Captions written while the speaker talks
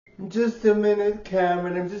Just a minute,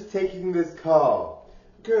 Kamryn. I'm just taking this call.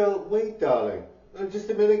 Girl, wait, darling. Just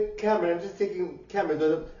a minute, Kamryn. I'm just taking...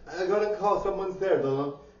 Kamryn, I got a call. Someone's there,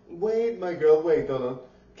 darling. Wait, my girl. Wait, darling.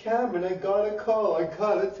 Kamryn, I got a call. I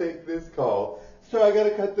gotta take this call. Sorry, I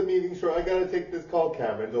gotta cut the meeting short. I gotta take this call,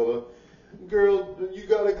 Kamryn, darling. Girl, you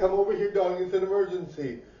gotta come over here, darling. It's an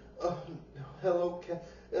emergency. Hello,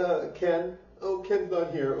 Ken? Oh, Ken's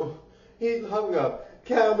not here. Oh, he's hung up.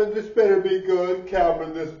 Kamryn, this better be good.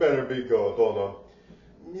 Kamryn, this better be good. Hold on.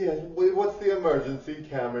 Yes, wait, what's the emergency,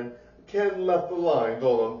 Kamryn? Ken left the line.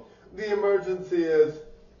 Hold on. The emergency is...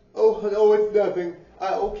 Oh, it's nothing.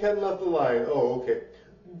 Ken left the line. Oh, okay.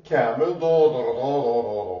 Kamryn.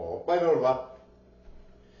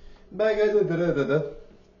 Bye, guys.